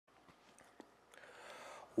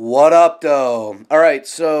What up, though? Alright,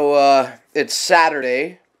 so, it's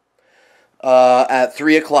Saturday, at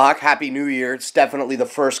 3 o'clock. Happy New Year. It's definitely the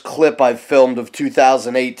first clip I've filmed of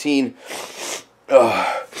 2018.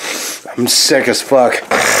 Ugh, I'm sick as fuck.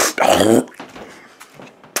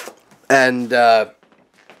 And,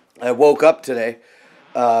 I woke up today,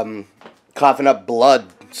 coughing up blood.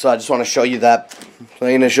 So I just want to show you that. I'm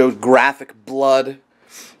going to show graphic blood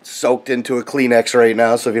soaked into a Kleenex right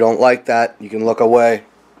now. So if you don't like that, you can look away.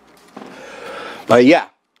 But yeah,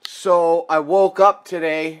 so I woke up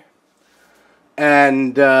today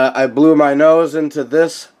and I blew my nose into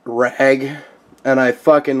this rag and I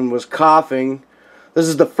fucking was coughing. This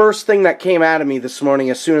is the first thing that came out of me this morning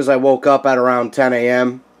as soon as I woke up at around 10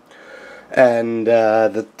 a.m. And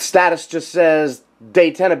the status just says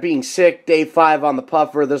day 10 of being sick, day 5 on the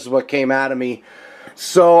puffer. This is what came out of me.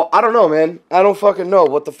 So, I don't know, man. I don't fucking know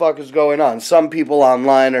what the fuck is going on. Some people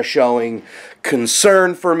online are showing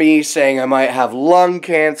concern for me, saying I might have lung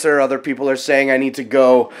cancer. Other people are saying I need to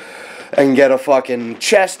go and get a fucking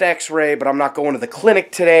chest x-ray, but I'm not going to the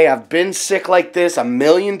clinic today. I've been sick like this a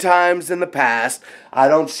million times in the past. I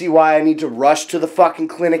don't see why I need to rush to the fucking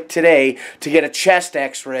clinic today to get a chest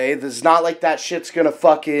x-ray. It's not like that shit's gonna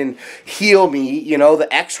fucking heal me, you know?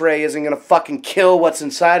 The x-ray isn't gonna fucking kill what's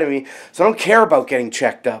inside of me, so I don't care about getting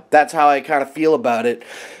checked up. That's how I kind of feel about it.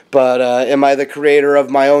 But am I the creator of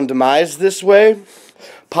my own demise this way?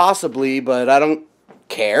 Possibly, but I don't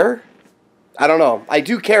care. I don't know. I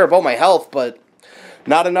do care about my health, but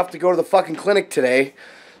not enough to go to the fucking clinic today.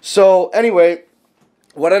 So, anyway,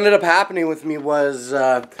 what ended up happening with me was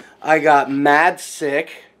I got mad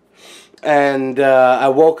sick, and I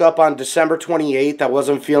woke up on December 28th. I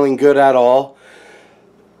wasn't feeling good at all.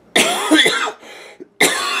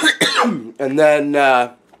 And then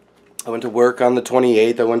I went to work on the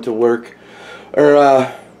 28th. I went to work,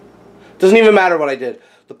 doesn't even matter what I did.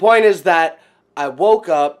 The point is that I woke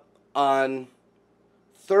up on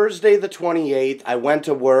Thursday the 28th, I went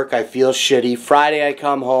to work, I feel shitty. Friday I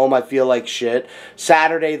come home, I feel like shit.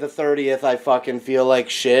 Saturday the 30th, I fucking feel like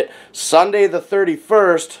shit. Sunday the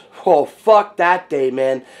 31st, oh fuck that day,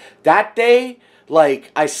 man. That day, like,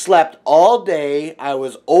 I slept all day, I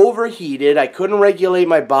was overheated, I couldn't regulate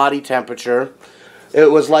my body temperature.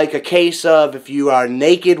 It was like a case of if you are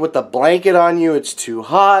naked with a blanket on you, it's too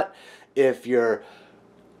hot. If you're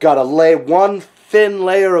gotta lay one thin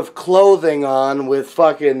layer of clothing on with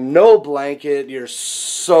fucking no blanket, you're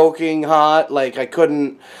soaking hot. Like, I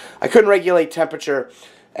couldn't regulate temperature,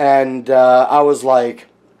 and I was like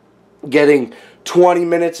getting 20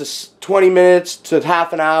 minutes to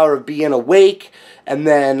half an hour of being awake, and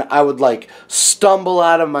then I would like stumble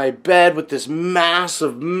out of my bed with this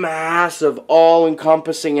massive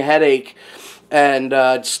all-encompassing headache, and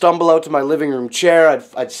I'd stumble out to my living room chair.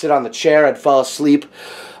 I'd sit on the chair, I'd fall asleep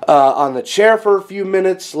on the chair for a few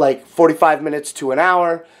minutes, like 45 minutes to an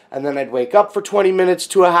hour, and then I'd wake up for 20 minutes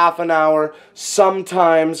to a half an hour,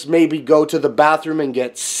 sometimes maybe go to the bathroom and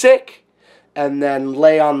get sick, and then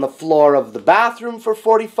lay on the floor of the bathroom for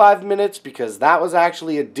 45 minutes, because that was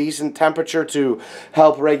actually a decent temperature to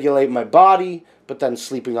help regulate my body. But then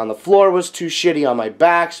sleeping on the floor was too shitty on my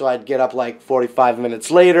back, so I'd get up like 45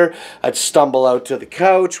 minutes later. I'd stumble out to the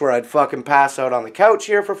couch, where I'd fucking pass out on the couch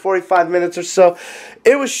here for 45 minutes or so.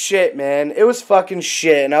 It was shit, man. It was fucking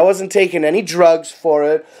shit, and I wasn't taking any drugs for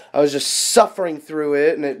it. I was just suffering through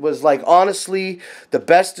it, and it was like, honestly, the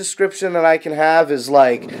best description that I can have is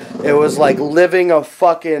like, it was like living a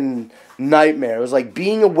fucking nightmare. It was like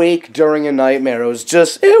being awake during a nightmare. It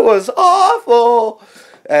was awful.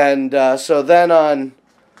 And so then on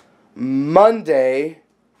Monday,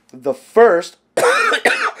 the 1st,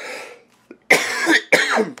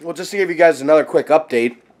 well, just to give you guys another quick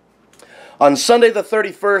update, on Sunday the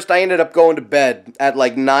 31st, I ended up going to bed at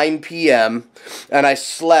like 9 p.m., and I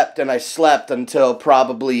slept until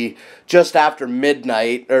probably just after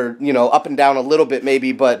midnight, or, you know, up and down a little bit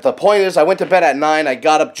maybe, but the point is, I went to bed at 9, I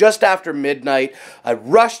got up just after midnight, I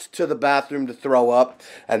rushed to the bathroom to throw up,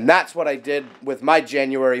 and that's what I did with my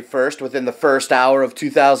January 1st. Within the first hour of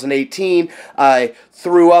 2018, I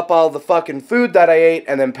threw up all the fucking food that I ate,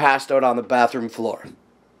 and then passed out on the bathroom floor.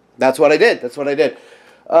 That's what I did.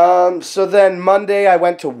 So then Monday I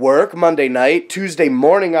went to work, Monday night. Tuesday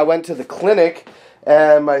morning I went to the clinic,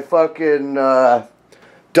 and my fucking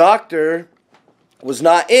doctor was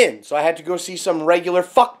not in. So I had to go see some regular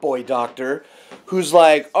fuckboy doctor who's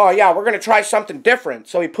like, oh yeah, we're going to try something different.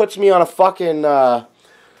 So he puts me on a fucking, on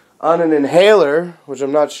an inhaler, which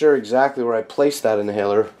I'm not sure exactly where I placed that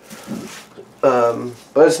inhaler. But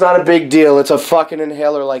it's not a big deal. It's a fucking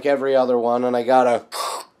inhaler like every other one, and I gotta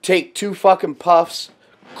take 2 fucking puffs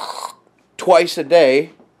twice a day.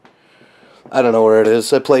 I don't know where it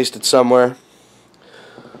is. I placed it somewhere.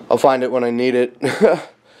 I'll find it when I need it.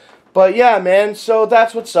 But yeah, man, so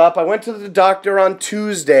that's what's up. I went to the doctor on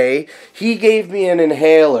Tuesday. He gave me an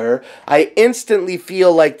inhaler. I instantly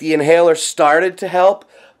feel like the inhaler started to help,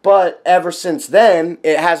 but ever since then,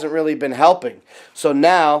 it hasn't really been helping. So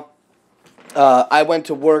now, I went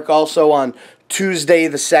to work also on Tuesday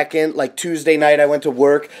the 2nd, like Tuesday night I went to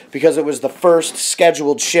work because it was the first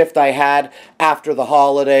scheduled shift I had after the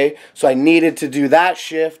holiday. So I needed to do that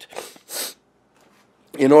shift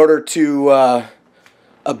in order to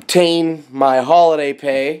obtain my holiday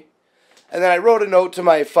pay. And then I wrote a note to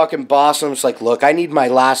my fucking boss, and I was like, look, I need my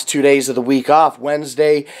last 2 days of the week off,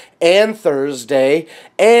 Wednesday and Thursday,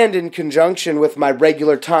 and in conjunction with my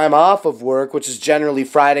regular time off of work, which is generally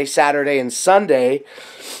Friday, Saturday, and Sunday.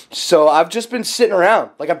 So I've just been sitting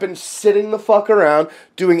around. Like, I've been sitting the fuck around,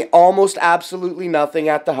 doing almost absolutely nothing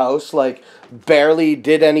at the house. Like, barely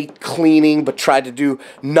did any cleaning, but tried to do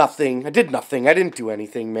nothing. I did nothing. I didn't do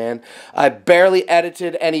anything, man. I barely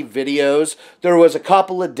edited any videos. There was a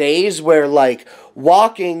couple of days where, like,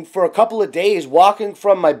 walking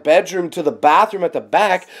from my bedroom to the bathroom at the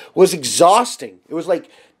back was exhausting. It was like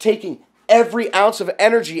taking every ounce of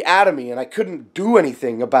energy out of me, and I couldn't do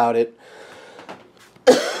anything about it.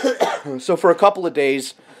 So for a couple of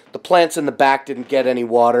days, the plants in the back didn't get any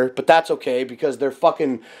water, but that's okay because they're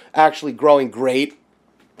fucking actually growing great.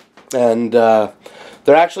 And they're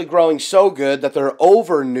actually growing so good that they're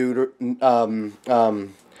I'm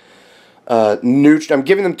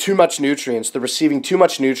giving them too much nutrients. They're receiving too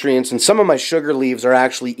much nutrients, and some of my sugar leaves are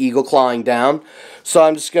actually eagle clawing down. So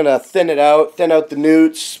I'm just gonna thin out the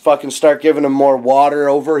newts, fucking start giving them more water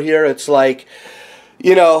over here. It's like,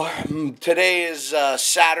 you know, today is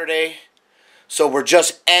Saturday, so we're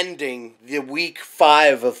just ending the week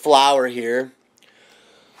 5 of flower here.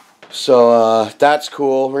 So that's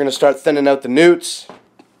cool. We're gonna start thinning out the newts,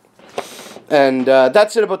 and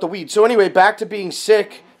that's it about the weed. So anyway, back to being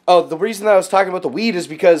sick. Oh, the reason that I was talking about the weed is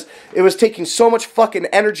because it was taking so much fucking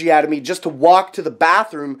energy out of me just to walk to the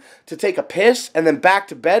bathroom to take a piss and then back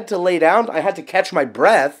to bed to lay down. I had to catch my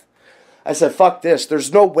breath. I said, fuck this.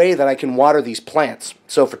 There's no way that I can water these plants.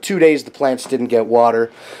 So for 2 days, the plants didn't get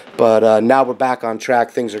water. But now we're back on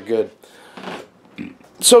track. Things are good.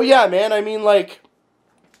 So yeah, man, I mean, like,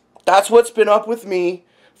 that's what's been up with me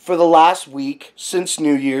for the last week since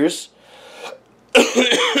New Year's.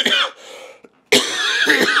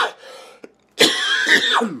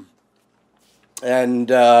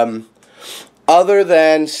 And other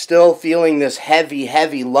than still feeling this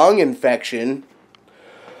heavy lung infection,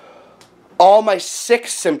 all my sick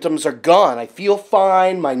symptoms are gone. I feel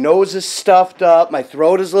fine. My nose is stuffed up. My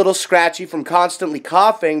throat is a little scratchy from constantly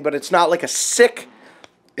coughing, but it's not like a sick.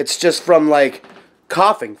 It's just from, like,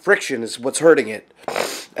 coughing. Friction is what's hurting it.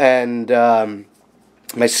 And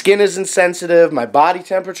my skin isn't sensitive. My body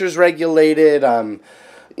temperature's regulated.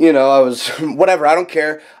 You know, I was, whatever, I don't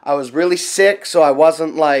care. I was really sick, so I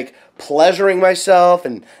wasn't, like, pleasuring myself,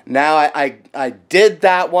 and now I did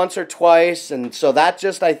that once or twice, and so that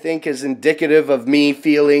just, I think, is indicative of me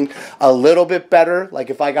feeling a little bit better. Like,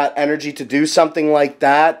 if I got energy to do something like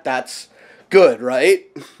that, that's good, right?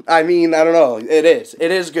 I mean, I don't know, it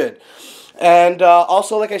is good. And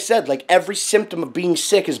also, like I said, like, every symptom of being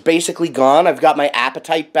sick is basically gone. I've got my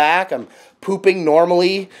appetite back. I'm pooping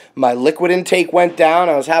normally. My liquid intake went down.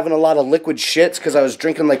 I was having a lot of liquid shits because I was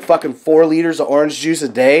drinking like fucking 4 liters of orange juice a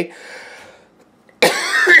day.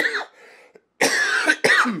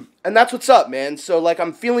 And that's what's up, man. So, like,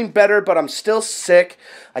 I'm feeling better, but I'm still sick.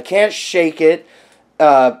 I can't shake it.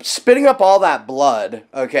 Spitting up all that blood,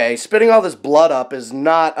 okay? Spitting all this blood up is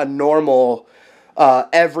not a normal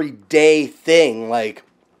everyday thing. Like,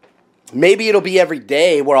 maybe it'll be every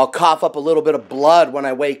day where I'll cough up a little bit of blood when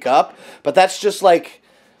I wake up, but that's just like,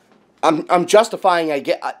 I'm justifying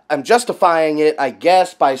it, I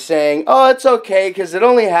guess, by saying, oh, it's okay, because it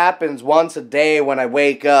only happens once a day when I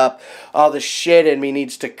wake up. All the shit in me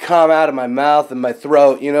needs to come out of my mouth and my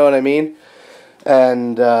throat, you know what I mean?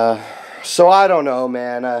 And so I don't know,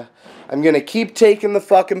 man. I'm gonna keep taking the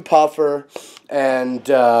fucking puffer, and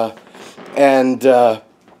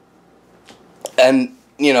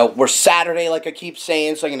you know, we're Saturday, like I keep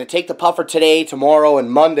saying, so I'm going to take the puffer today, tomorrow,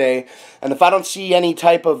 and Monday, and if I don't see any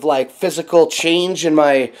type of, like, physical change in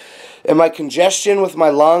my congestion with my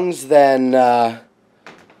lungs, then I'm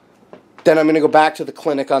going to go back to the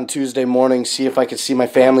clinic on Tuesday morning, see if I can see my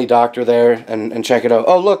family doctor there, and check it out.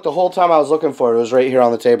 Oh, look, the whole time I was looking for it, it was right here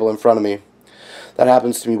on the table in front of me. That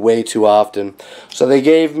happens to me way too often. So they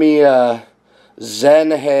gave me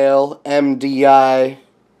Zenhale MDI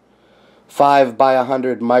 5 by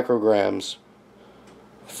 100 micrograms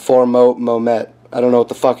Momet. I don't know what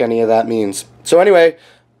the fuck any of that means. So anyway,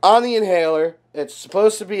 on the inhaler, it's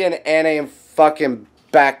supposed to be an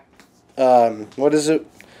what is it?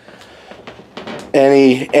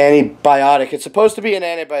 Antibiotic. It's supposed to be an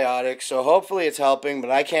antibiotic, so hopefully it's helping,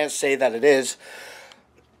 but I can't say that it is.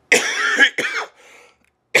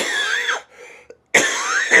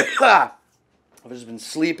 I've just been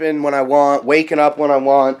sleeping when I want, waking up when I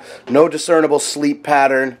want, no discernible sleep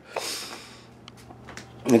pattern.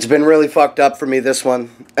 It's been really fucked up for me, this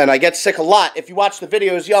one. And I get sick a lot. If you watch the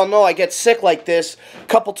videos, y'all know I get sick like this a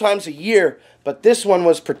couple times a year. But this one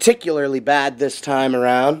was particularly bad this time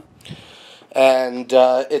around. And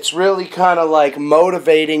it's really kind of like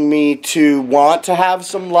motivating me to want to have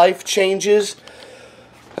some life changes.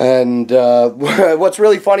 And what's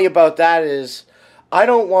really funny about that is I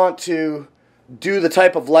don't want to do the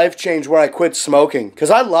type of life change where I quit smoking, because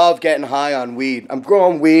I love getting high on weed. I'm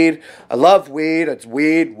growing weed. I love weed. It's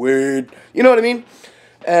weed. You know what I mean?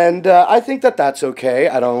 And I think that that's okay.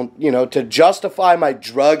 I don't, to justify my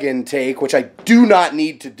drug intake, which I do not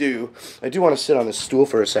need to do. I do want to sit on this stool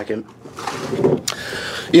for a second.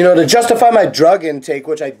 To justify my drug intake,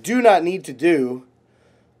 which I do not need to do,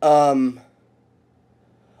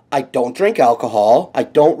 I don't drink alcohol. I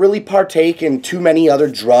don't really partake in too many other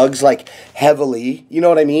drugs, like heavily. You know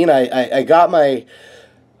what I mean? I got my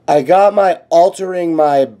altering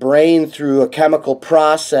my brain through a chemical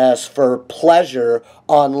process for pleasure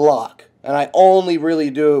on lock. And I only really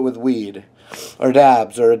do it with weed or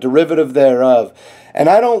dabs or a derivative thereof. And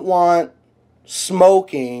I don't want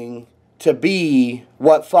smoking to be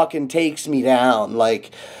what fucking takes me down.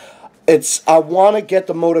 Like, I want to get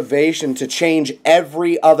the motivation to change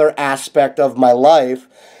every other aspect of my life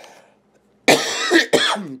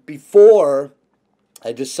before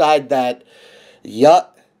I decide that,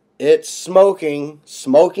 it's smoking.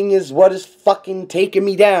 Smoking is what is fucking taking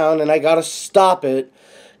me down, and I gotta stop it.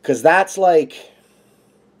 Because that's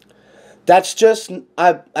just,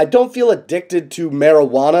 I don't feel addicted to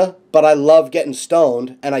marijuana, but I love getting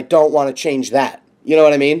stoned, and I don't want to change that. You know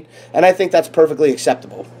what I mean? And I think that's perfectly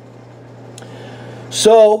acceptable.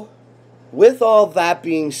 So, with all that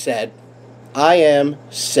being said, I am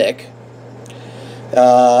sick.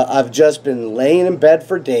 I've just been laying in bed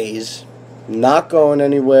for days, not going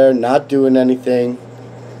anywhere, not doing anything.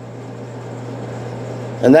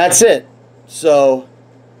 And that's it. So,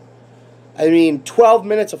 12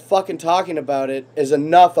 minutes of fucking talking about it is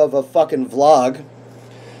enough of a fucking vlog.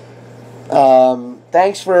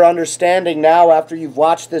 Thanks for understanding now, after you've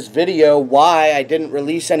watched this video, why I didn't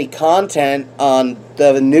release any content on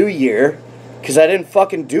the new year. Because I didn't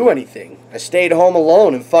fucking do anything. I stayed home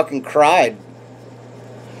alone and fucking cried.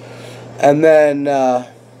 And then,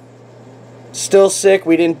 still sick.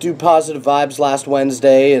 We didn't do Positive Vibes last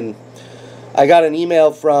Wednesday. And I got an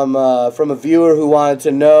email from a viewer who wanted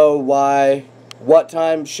to know what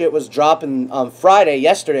time shit was dropping on Friday,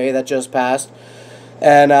 yesterday, that just passed.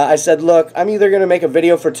 And I said, look, I'm either going to make a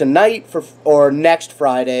video for tonight or next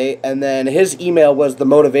Friday. And then his email was the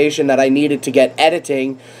motivation that I needed to get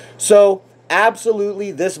editing. So,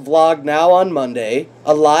 absolutely, this vlog now on Monday,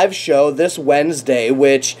 a live show this Wednesday,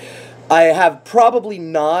 which it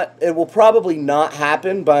will probably not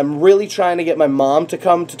happen, but I'm really trying to get my mom to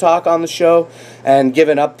come to talk on the show and give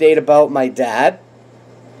an update about my dad.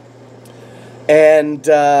 And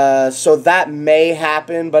so that may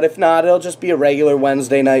happen, but if not, it'll just be a regular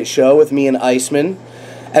Wednesday night show with me and Iceman.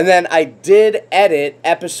 And then I did edit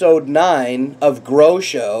episode 9 of Grow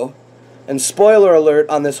Show. And spoiler alert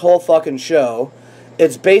on this whole fucking show,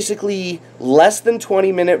 it's basically less than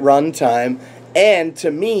 20-minute runtime. And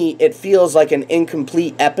to me, it feels like an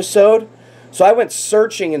incomplete episode. So I went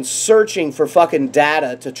searching and searching for fucking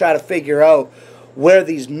data to try to figure out where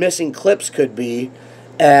these missing clips could be.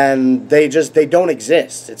 And they don't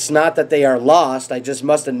exist. It's not that they are lost. I just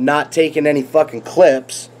must have not taken any fucking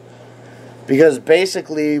clips. Because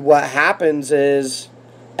basically what happens is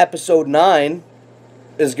episode 9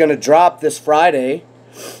 is going to drop this Friday.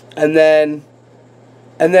 And then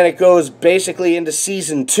it goes basically into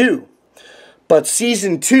season 2. But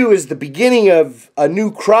season 2 is the beginning of a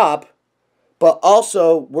new crop. But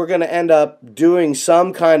also we're going to end up doing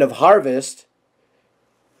some kind of harvest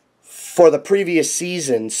for the previous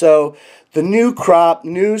season. So the new crop,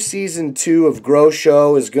 new season 2 of Grow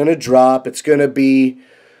Show is going to drop. It's going to be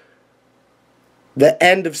the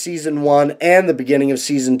end of season 1 and the beginning of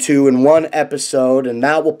season 2 in one episode. And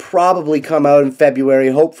that will probably come out in February,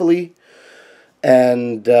 hopefully.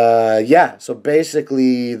 And yeah, so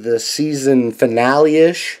basically the season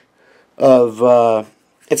finale-ish of...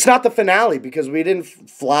 it's not the finale because we didn't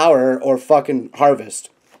flower or fucking harvest.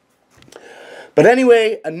 But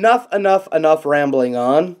anyway, enough rambling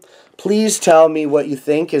on. Please tell me what you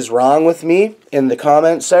think is wrong with me in the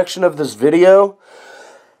comment section of this video.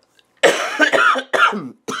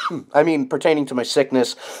 I mean, pertaining to my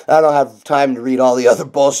sickness, I don't have time to read all the other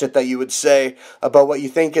bullshit that you would say about what you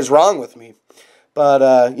think is wrong with me.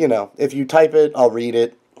 But, you know, if you type it, I'll read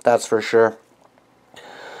it. That's for sure.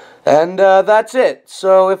 And that's it.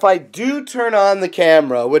 So if I do turn on the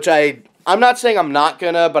camera, which I'm not saying I'm not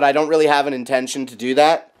gonna, but I don't really have an intention to do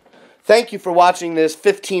that. Thank you for watching this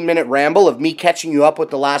 15-minute ramble of me catching you up with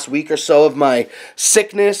the last week or so of my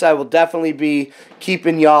sickness. I will definitely be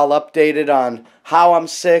keeping y'all updated on how I'm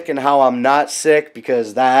sick and how I'm not sick,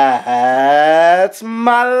 because that's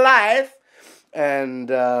my life. And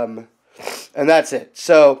that's it.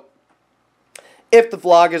 So if the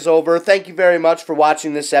vlog is over, thank you very much for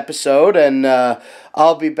watching this episode, and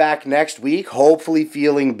I'll be back next week, hopefully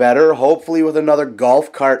feeling better, hopefully with another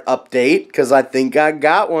golf cart update, because I think I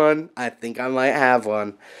got one. I think I might have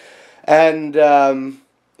one. And,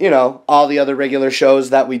 you know, all the other regular shows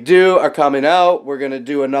that we do are coming out. We're going to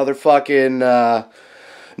do another fucking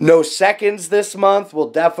No Seconds this month. We'll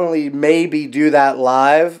definitely maybe do that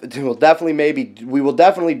live. We will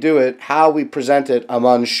definitely do it. How we present it, I'm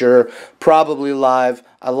unsure. Probably live.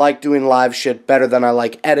 I like doing live shit better than I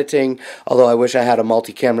like editing, although I wish I had a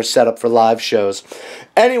multi-camera setup for live shows.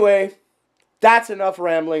 Anyway, that's enough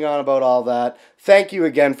rambling on about all that. Thank you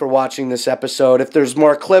again for watching this episode. If there's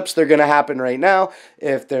more clips, they're going to happen right now.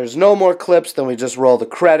 If there's no more clips, then we just roll the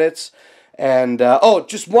credits. And, oh,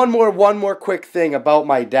 just one more quick thing about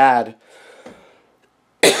my dad.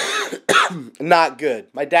 Not good.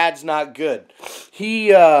 My dad's not good.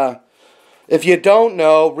 He, if you don't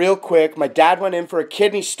know, real quick, my dad went in for a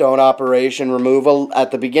kidney stone operation removal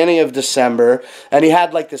at the beginning of December, and he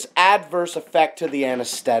had like this adverse effect to the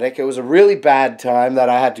anesthetic. It was a really bad time that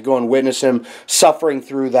I had to go and witness him suffering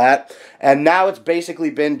through that. And now it's basically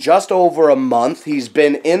been just over a month. He's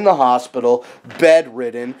been in the hospital,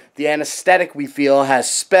 bedridden. The anesthetic, we feel,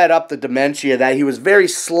 has sped up the dementia that he was very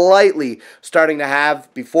slightly starting to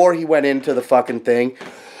have before he went into the fucking thing.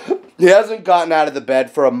 He hasn't gotten out of the bed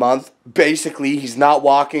for a month. Basically, he's not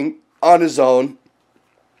walking on his own.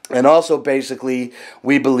 And also, basically,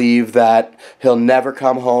 we believe that he'll never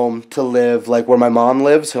come home to live like where my mom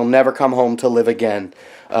lives. He'll never come home to live again.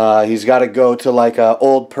 He's got to go to like a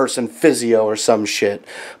old person physio or some shit.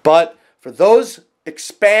 But for those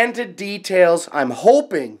expanded details, I'm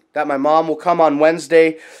hoping that my mom will come on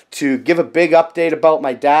Wednesday to give a big update about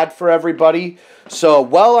my dad for everybody. So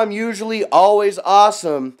while I'm usually always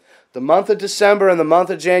awesome, the month of December and the month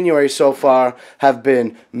of January so far have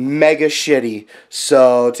been mega shitty.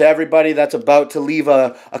 So to everybody that's about to leave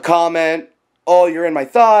a comment, oh, you're in my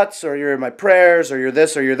thoughts, or you're in my prayers, or you're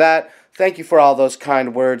this, or you're that, thank you for all those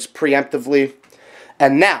kind words preemptively.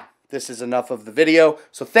 And now, this is enough of the video.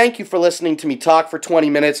 So thank you for listening to me talk for 20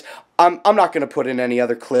 minutes. I'm not going to put in any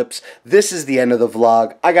other clips. This is the end of the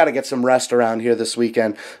vlog. I got to get some rest around here this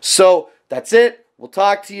weekend. So that's it. We'll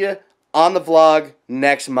talk to you on the vlog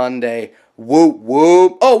next Monday. Whoop,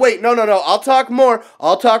 whoop. Oh, wait, no. I'll talk more.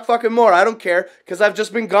 I'll talk fucking more. I don't care, because I've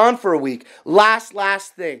just been gone for a week. Last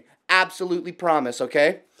thing. Absolutely promise,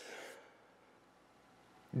 okay?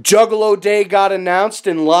 Juggalo Day got announced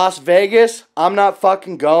in Las Vegas. I'm not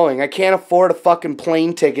fucking going. I can't afford a fucking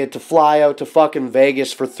plane ticket to fly out to fucking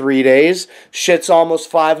Vegas for 3 days. Shit's almost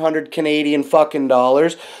 500 Canadian fucking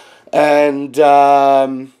dollars. And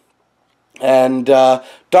Dark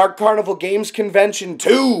Carnival Games Convention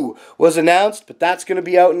 2 was announced, but that's going to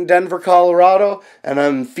be out in Denver, Colorado, and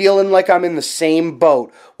I'm feeling like I'm in the same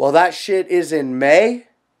boat. Well, that shit is in May.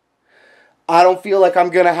 I don't feel like I'm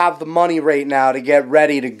going to have the money right now to get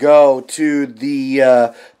ready to go to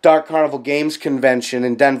the Dark Carnival Games Convention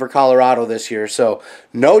in Denver, Colorado this year. So,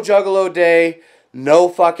 no Juggalo Day, no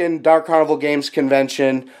fucking Dark Carnival Games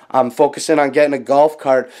Convention. I'm focusing on getting a golf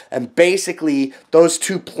cart. And basically, those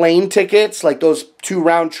 2 plane tickets, like those 2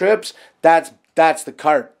 round trips, that's the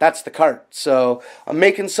cart. That's the cart. So, I'm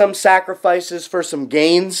making some sacrifices for some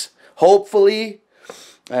gains, hopefully.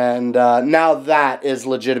 And now that is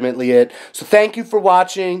legitimately it. So thank you for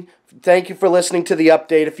watching. Thank you for listening to the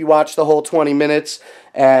update if you watched the whole 20 minutes.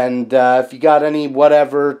 And if you got any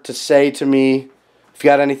whatever to say to me, if you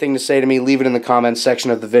got anything to say to me, leave it in the comments section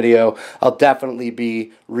of the video. I'll definitely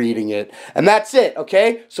be reading it. And that's it,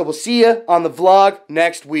 okay? So we'll see you on the vlog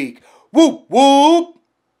next week. Whoop, whoop!